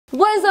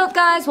What is up,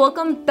 guys?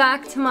 Welcome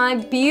back to my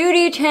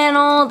beauty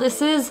channel.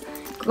 This is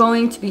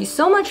going to be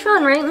so much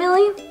fun, right,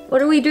 Millie? What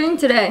are we doing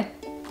today?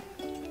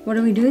 What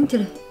are we doing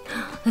today?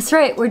 That's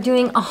right, we're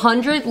doing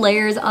 100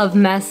 layers of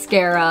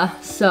mascara.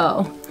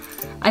 So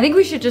I think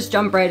we should just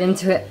jump right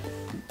into it.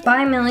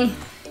 Bye, Millie.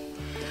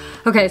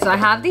 Okay, so I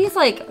have these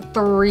like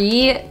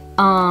 3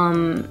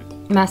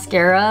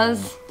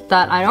 mascaras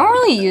that I don't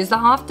really use that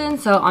often,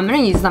 so I'm gonna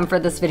use them for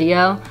this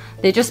video.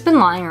 They've just been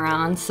lying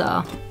around,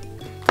 so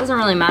it doesn't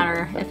really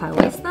matter if I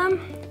waste them.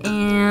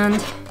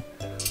 And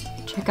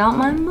check out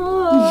my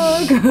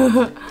mug.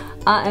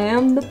 I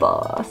am the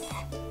boss.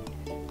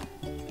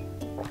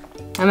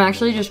 I'm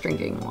actually just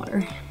drinking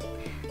water,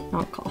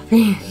 not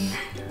coffee.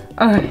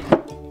 Okay,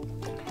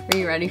 are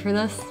you ready for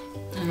this?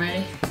 I'm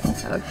ready.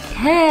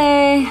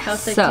 Okay. How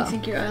thick do you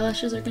think your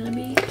eyelashes are gonna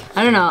be?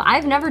 I don't know,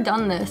 I've never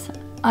done this.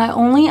 I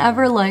only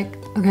ever like,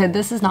 okay,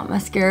 this is not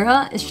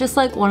mascara. It's just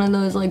like one of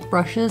those like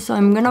brushes. So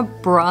I'm gonna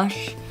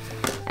brush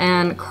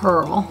and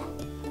curl.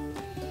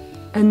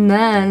 And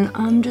then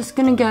I'm just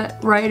gonna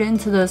get right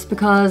into this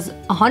because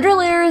 100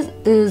 layers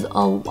is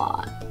a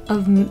lot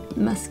of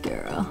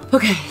mascara.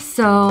 Okay,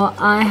 so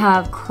I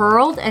have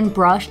curled and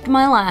brushed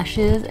my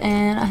lashes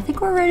and I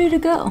think we're ready to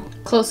go.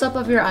 Close up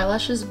of your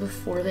eyelashes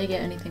before they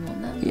get anything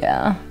on them.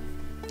 Yeah.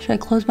 Should I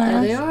close my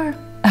eyes? There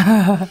they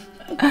are.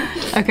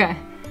 Okay.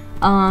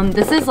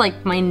 This is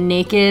like my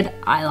naked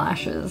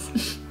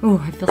eyelashes. Ooh,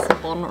 I feel so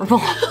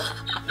vulnerable.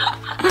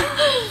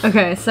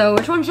 Okay, so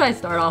which one should I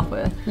start off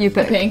with? You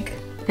pick. Pink.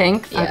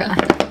 Pink? Yeah.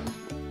 Okay.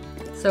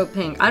 So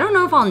pink. I don't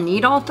know if I'll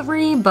need all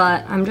 3,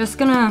 but I'm just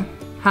gonna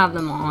have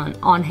them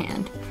on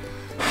hand.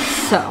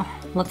 So,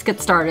 let's get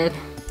started.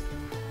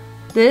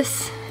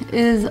 This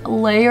is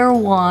layer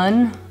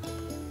 1.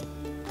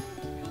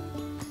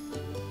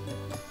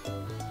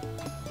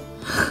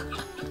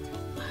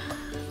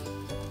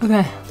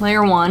 Okay,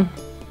 layer 1.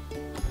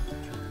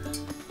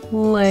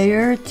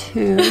 Layer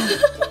 2.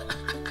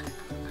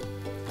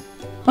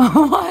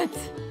 What?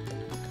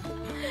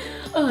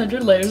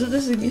 100 layers of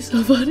this would be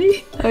so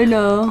funny. I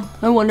know.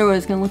 I wonder what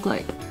it's gonna look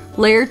like.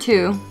 Layer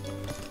 2.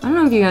 I don't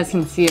know if you guys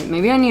can see it.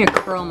 Maybe I need to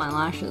curl my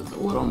lashes a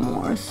little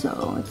more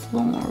so it's a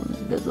little more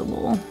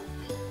visible.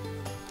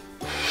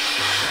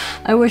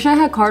 I wish I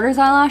had Carter's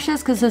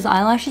eyelashes because his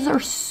eyelashes are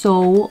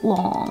so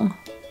long.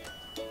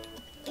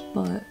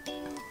 But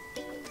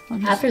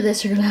after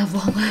this, you're gonna have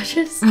long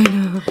lashes. I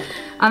know.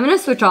 I'm gonna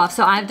switch off.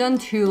 So I've done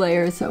 2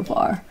 layers so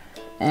far.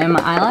 And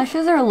my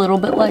eyelashes are a little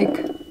bit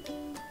like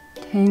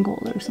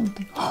tangled or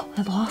something. Oh,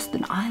 I lost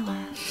an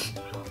eyelash.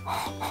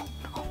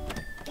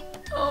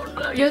 Oh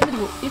no, you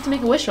have to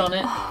make a wish on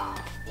it.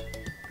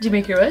 Did you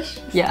make your wish?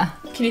 Yeah.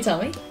 Can you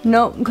tell me?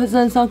 Nope, because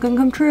that's not gonna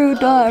come true.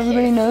 Duh, Okay.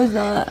 everybody knows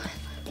that.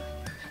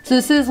 So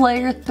this is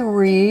layer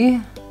 3.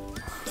 Do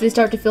they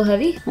start to feel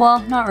heavy? Well,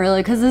 not really,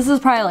 because this is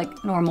probably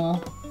like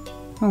normal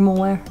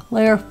wear.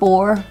 Layer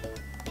 4.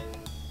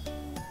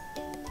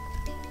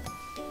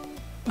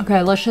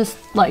 Okay, let's just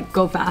like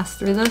go fast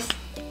through this.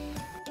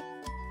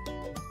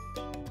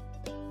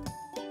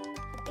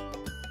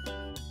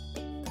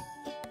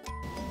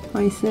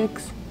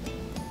 $26,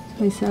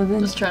 $27,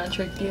 Just trying to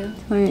trick you.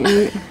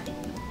 $28,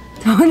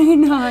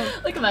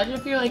 $29, Like imagine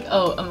if you're like,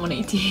 oh, I'm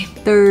 118.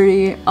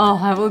 $30. Oh,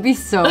 I would be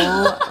so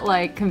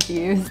like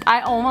confused.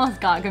 I almost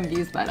got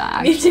confused by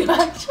that. Me too,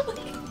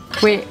 actually.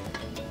 Wait,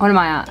 what am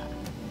I at?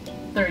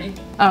 30.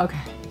 Oh, okay.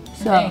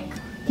 So, I think.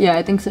 yeah,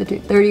 I think so too.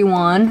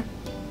 31.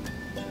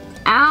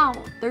 Ow,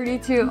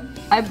 32.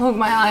 I poked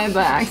my eye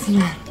by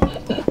accident.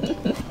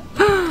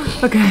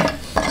 Okay.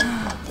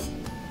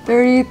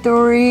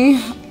 33,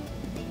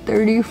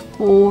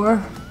 34.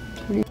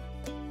 30.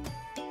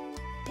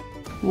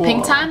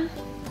 Pink time?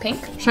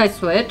 Pink? Should I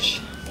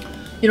switch?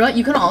 You know what?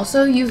 You can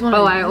also use one of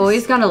Oh, these. I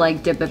always gotta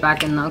like dip it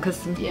back in though,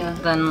 because Yeah.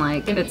 then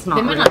like it's not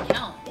They might real. not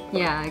count.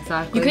 Yeah,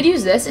 exactly. You could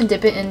use this and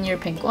dip it in your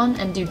pink one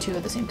and do 2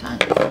 at the same time.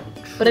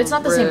 But it's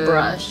not the same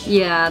brush.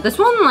 Yeah, this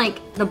one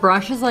like, the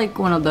brush is like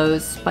one of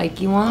those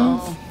spiky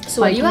ones. Oh.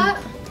 So what are you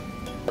at?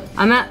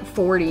 I'm at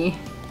 40.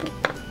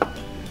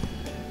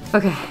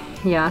 Okay,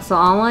 yeah, so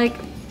I'll like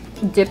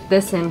dip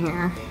this in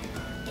here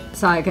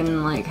so I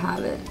can like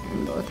have it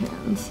in both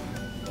hands.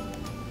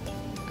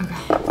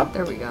 Okay,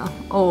 there we go.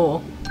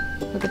 Oh,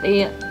 look at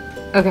that.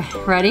 Okay,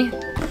 ready?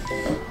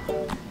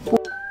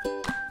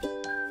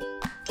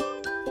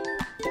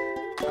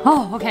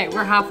 Oh, okay,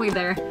 we're halfway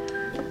there.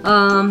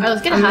 Alright,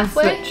 let's get I'm gonna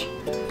halfway. switch.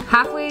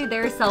 Halfway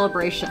there,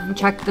 celebration.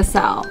 Check this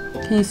out.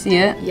 Can you see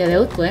it? Yeah, they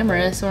look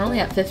glamorous. We're only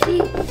at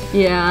 50.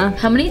 Yeah.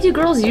 How many do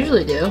girls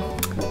usually do?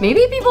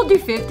 Maybe people do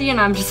 50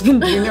 and I've just been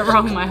doing it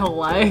wrong my whole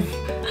life.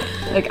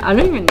 Like, I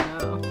don't even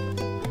know.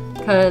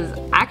 Because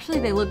actually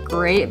they look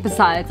great,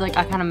 besides like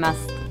I kind of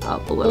messed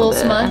up a little bit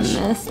smudge.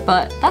 in this,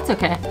 but that's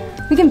okay.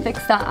 We can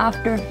fix that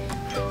after.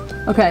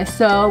 Okay,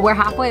 so we're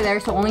halfway there,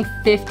 so only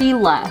 50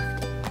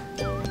 left.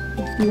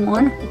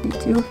 51,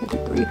 52,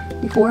 53,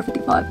 54,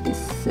 55,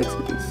 56,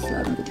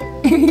 57,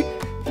 58,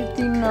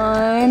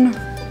 59,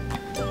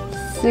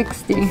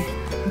 60.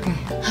 Okay.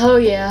 Oh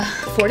yeah,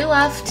 40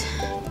 left.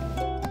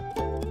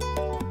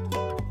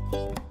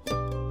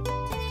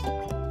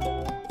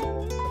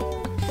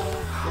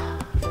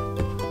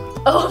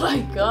 Oh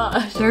my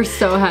gosh. They're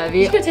so heavy.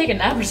 You could take a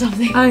nap or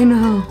something. I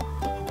know.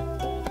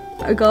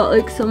 I got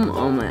like some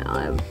on my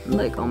eye,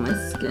 like on my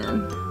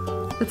skin.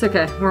 It's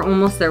okay, we're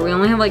almost there. We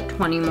only have like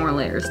 20 more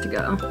layers to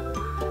go,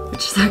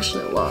 which is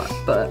actually a lot,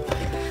 but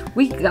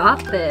we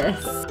got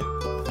this.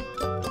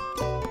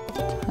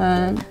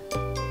 10,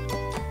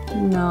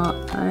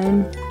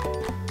 9,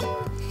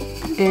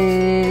 8.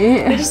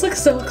 They just look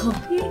so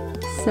clumpy.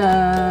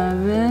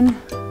 7,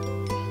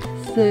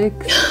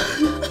 6,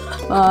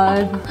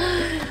 5.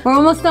 We're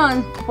almost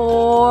done.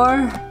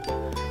 4,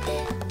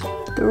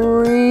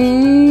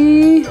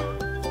 3,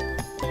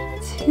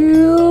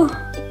 2,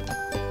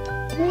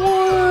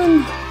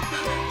 1.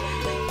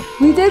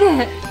 We did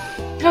it.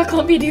 How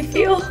clumpy do you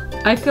feel?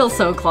 I feel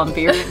so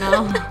clumpy right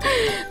now.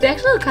 They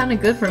actually look kind of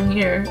good from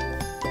here.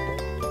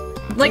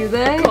 Like, do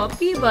they?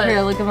 Clumpy, but...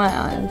 Here, look at my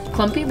eyes.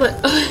 Clumpy, but...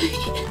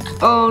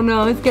 Oh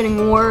no, it's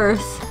getting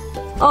worse.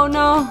 Oh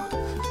no.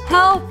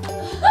 Help!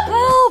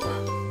 Help!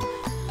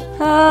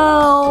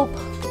 Help!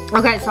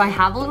 Okay, so I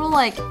have a little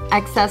like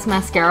excess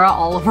mascara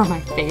all over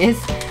my face.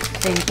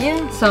 Thank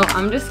you. So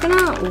I'm just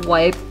gonna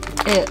wipe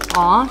it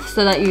off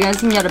so that you guys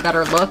can get a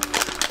better look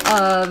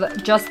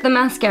of just the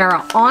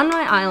mascara on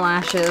my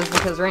eyelashes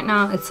because right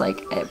now it's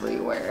like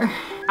everywhere.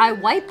 I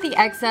wiped the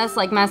excess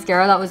like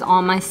mascara that was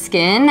on my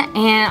skin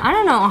and I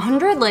don't know,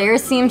 100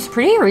 layers seems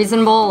pretty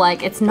reasonable.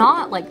 Like it's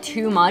not like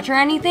too much or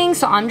anything,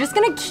 so I'm just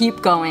gonna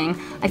keep going.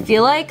 I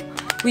feel like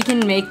we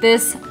can make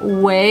this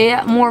way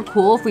more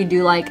cool if we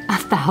do like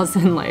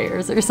 1,000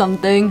 layers or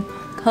something.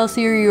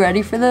 Kelsey, are you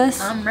ready for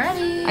this? I'm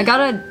ready. I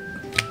gotta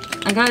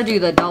do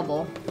the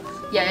double.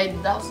 Yeah,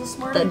 that was a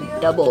smart The idea.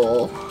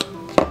 double.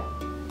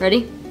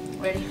 Ready?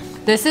 Ready.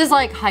 This is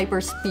like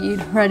hyper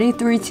speed. Ready?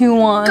 3, 2,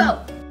 1. Go!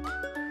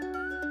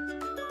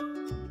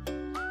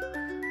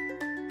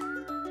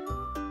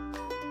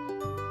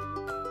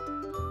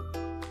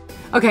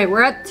 Okay,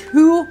 we're at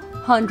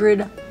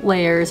 200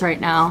 layers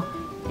right now.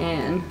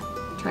 And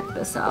check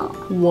this out.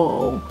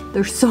 Whoa,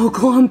 they're so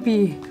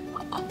clumpy.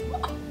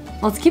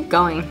 Let's keep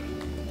going.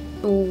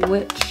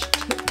 Switch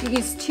to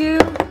these two.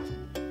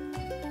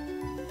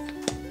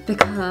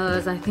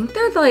 Because I think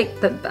they're like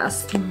the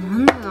best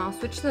ones. And I'll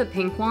switch to the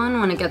pink one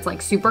when it gets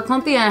like super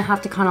clumpy and I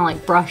have to kind of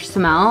like brush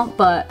some out.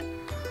 But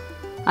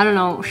I don't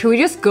know, should we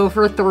just go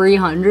for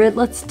 300?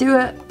 Let's do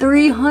it.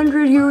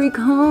 300, here we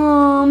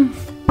come.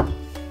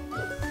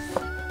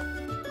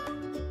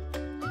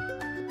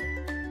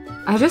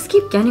 I just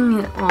keep getting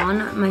it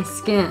on my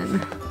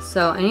skin.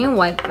 So I need to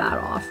wipe that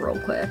off real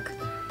quick.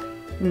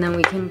 And then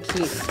we can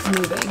keep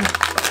moving.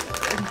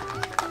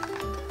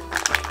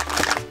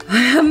 I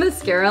have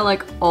mascara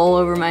like all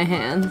over my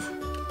hands.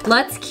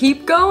 Let's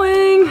keep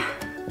going.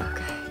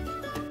 Okay.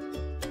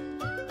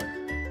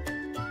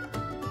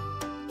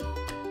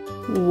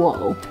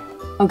 Whoa.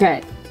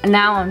 Okay,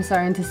 now I'm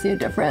starting to see a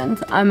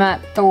difference. I'm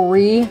at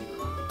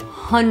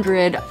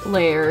 300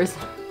 layers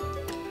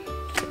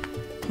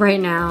right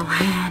now,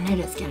 and it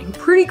is getting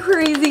pretty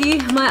crazy.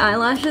 My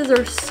eyelashes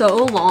are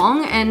so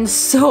long and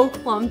so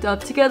clumped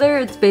up together.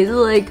 It's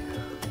basically like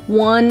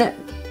one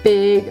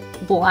big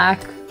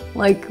black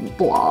like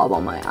blob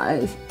on my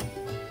eyes.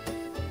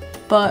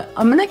 But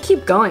I'm gonna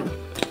keep going.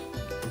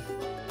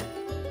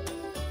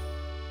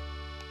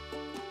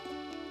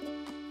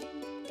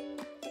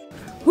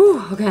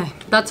 Whew, okay,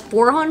 that's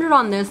 400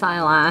 on this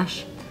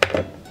eyelash.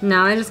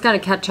 Now I just gotta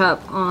catch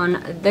up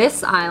on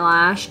this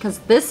eyelash because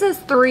this is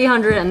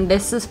 300 and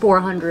this is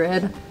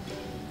 400.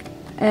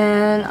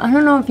 And I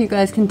don't know if you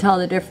guys can tell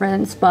the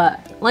difference, but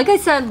like I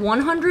said,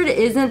 100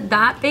 isn't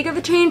that big of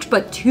a change,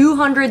 but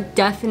 200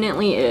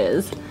 definitely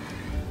is.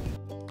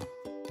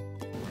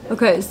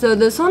 Okay, so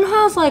this one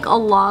has like a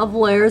lot of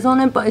layers on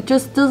it, but it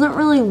just doesn't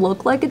really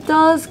look like it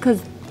does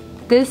because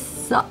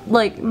this,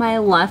 like my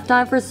left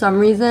eye for some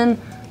reason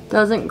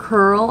doesn't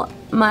curl.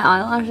 My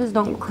eyelashes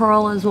don't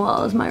curl as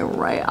well as my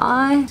right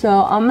eye.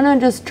 So I'm gonna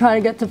just try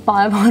to get to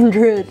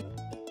 500.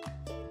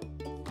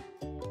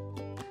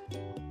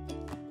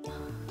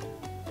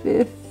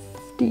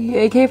 50,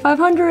 aka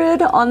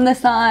 500 on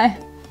this eye.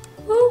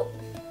 Woo.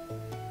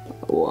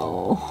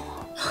 Whoa.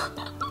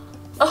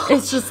 Oh.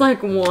 It's just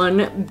like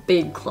one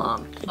big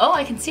clump. Oh,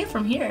 I can see it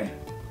from here.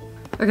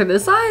 Okay,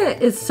 this eye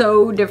is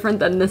so different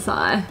than this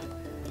eye.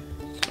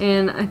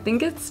 And I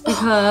think it's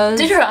because...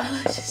 Did your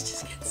eyelashes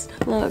just get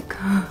stuck? Look.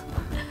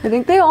 I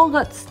think they all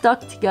got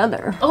stuck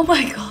together. Oh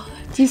my god.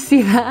 Do you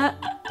see that?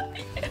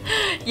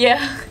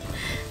 Yeah,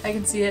 I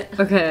can see it.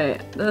 Okay,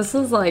 this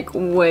is like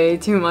way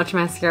too much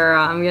mascara.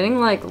 I'm getting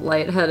like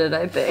lightheaded,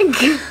 I think.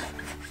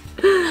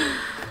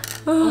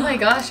 Oh my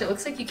gosh, it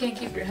looks like you can't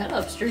keep your head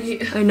up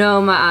straight. I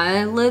know, my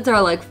eyelids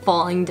are like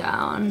falling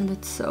down.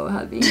 It's so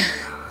heavy.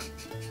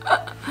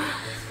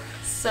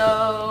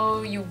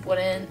 So you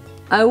wouldn't?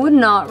 I would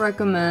not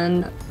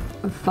recommend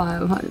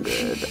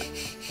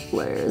 500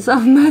 layers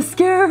of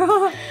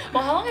mascara. Well,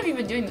 how long have you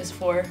been doing this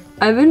for?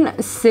 I've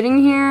been sitting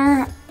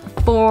here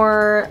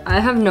for, I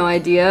have no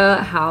idea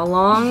how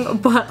long,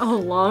 but a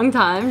long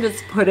time,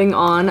 just putting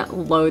on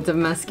loads of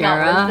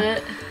mascara. Not worth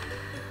it?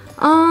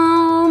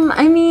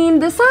 I mean,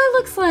 this eye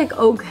looks like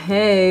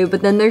okay,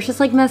 but then there's just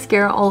like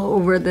mascara all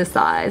over this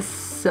eye.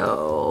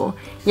 So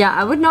yeah,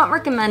 I would not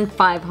recommend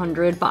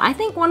 500, but I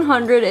think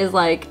 100 is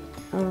like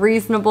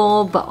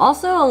reasonable, but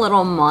also a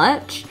little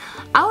much.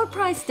 I would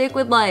probably stick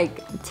with like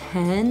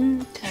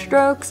 10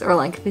 strokes or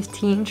like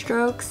 15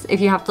 strokes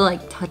if you have to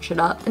like touch it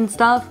up and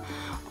stuff.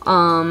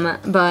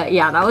 But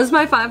yeah, that was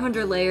my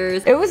 500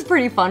 layers. It was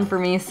pretty fun for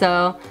me,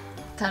 so.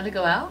 Time to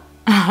go out?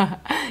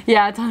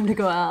 Yeah, time to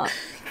go out.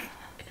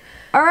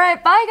 All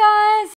right, bye guys.